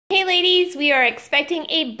Hey ladies, we are expecting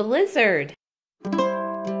a blizzard.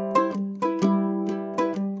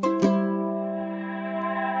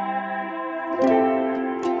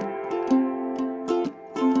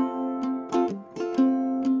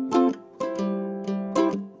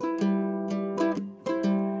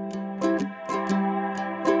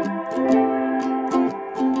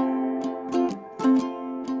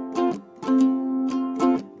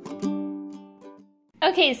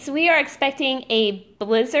 Okay, so we are expecting a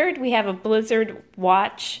blizzard. We have a blizzard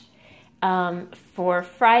watch for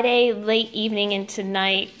Friday, late evening into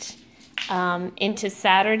night, into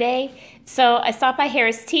Saturday. So I stopped by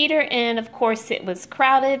Harris Teeter, and of course it was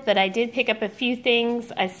crowded, but I did pick up a few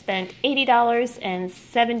things. I spent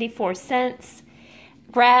 $80.74.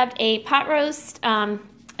 Grabbed a pot roast.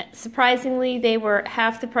 Surprisingly, they were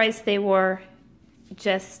half the price they were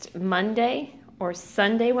just Monday or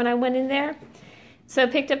Sunday when I went in there. So I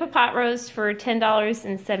picked up a pot roast for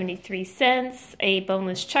 $10.73, a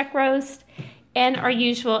boneless chuck roast, and our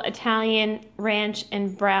usual Italian ranch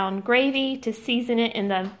and brown gravy to season it in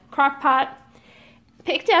the crock pot.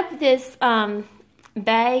 Picked up this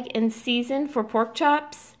bag and season for pork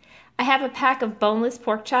chops. I have a pack of boneless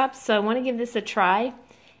pork chops, so I want to give this a try.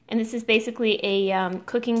 And this is basically a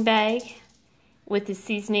cooking bag with the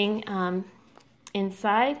seasoning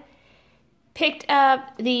inside. Picked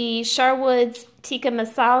up the Sharwood's Tikka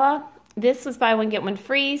Masala. This was buy one get one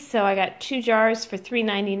free, so I got 2 jars for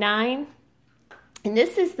 $3.99. And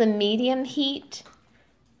this is the medium heat,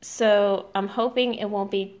 so I'm hoping it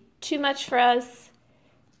won't be too much for us,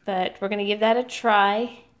 but we're going to give that a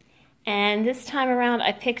try. And this time around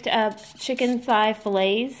I picked up chicken thigh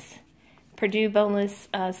fillets, Perdue boneless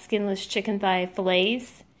skinless chicken thigh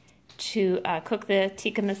fillets to cook the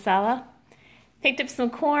Tikka Masala. Picked up some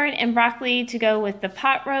corn and broccoli to go with the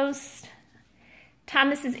pot roast.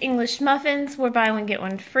 Thomas's English muffins were buy one get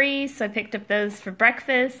one free, so I picked up those for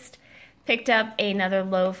breakfast. Picked up another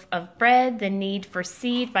loaf of bread, The Need for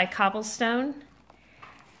Seed by Cobblestone.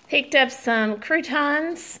 Picked up some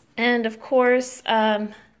croutons and of course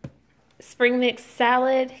spring mix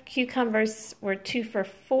salad. Cucumbers were 2 for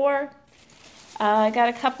 $4. I got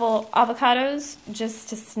a couple avocados just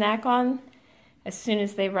to snack on as soon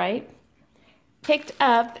as they ripe. Picked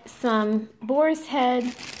up some Boar's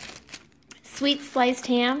Head sweet sliced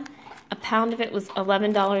ham. A pound of it was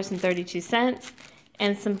 $11.32.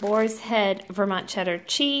 And some Boar's Head Vermont cheddar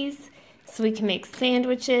cheese so we can make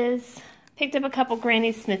sandwiches. Picked up a couple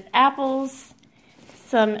Granny Smith apples.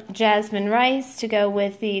 Some jasmine rice to go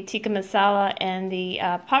with the tikka masala and the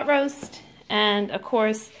pot roast. And of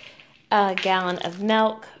course a gallon of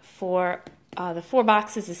milk for the 4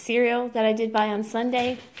 boxes of cereal that I did buy on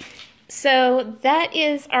Sunday. So that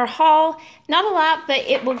is our haul. Not a lot, but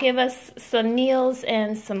it will give us some meals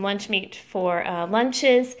and some lunch meat for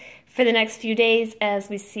lunches for the next few days as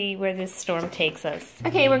we see where this storm takes us.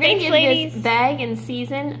 Okay, we're going to give this bag and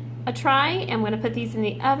season a try. I'm going to put these in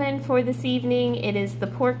the oven for this evening. It is the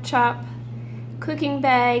pork chop cooking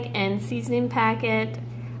bag and seasoning packet.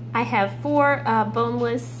 I have 4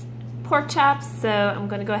 boneless pork chops, so I'm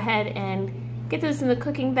going to go ahead and get those in the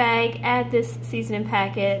cooking bag, add this seasoning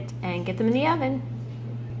packet, and get them in the oven.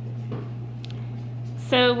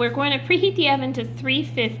 So we're going to preheat the oven to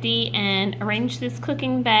 350 and arrange this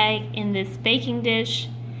cooking bag in this baking dish.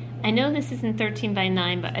 I know this isn't 13 by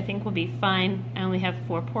 9, but I think we'll be fine. I only have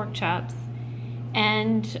 4 pork chops.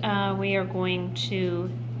 And we are going to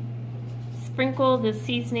sprinkle the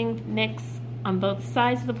seasoning mix on both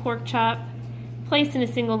sides of the pork chop, place in a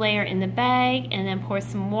single layer in the bag, and then pour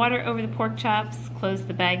some water over the pork chops, close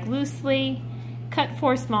the bag loosely, cut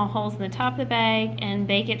 4 small holes in the top of the bag, and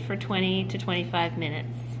bake it for 20 to 25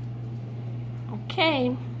 minutes.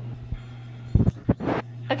 Okay.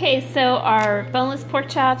 Okay, so our boneless pork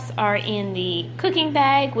chops are in the cooking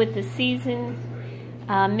bag with the season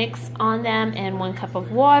mix on them and 1 cup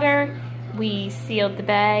of water. We sealed the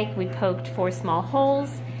bag, we poked 4 small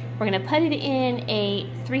holes. We're going to put it in a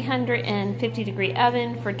 350-degree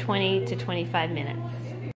oven for 20 to 25 minutes.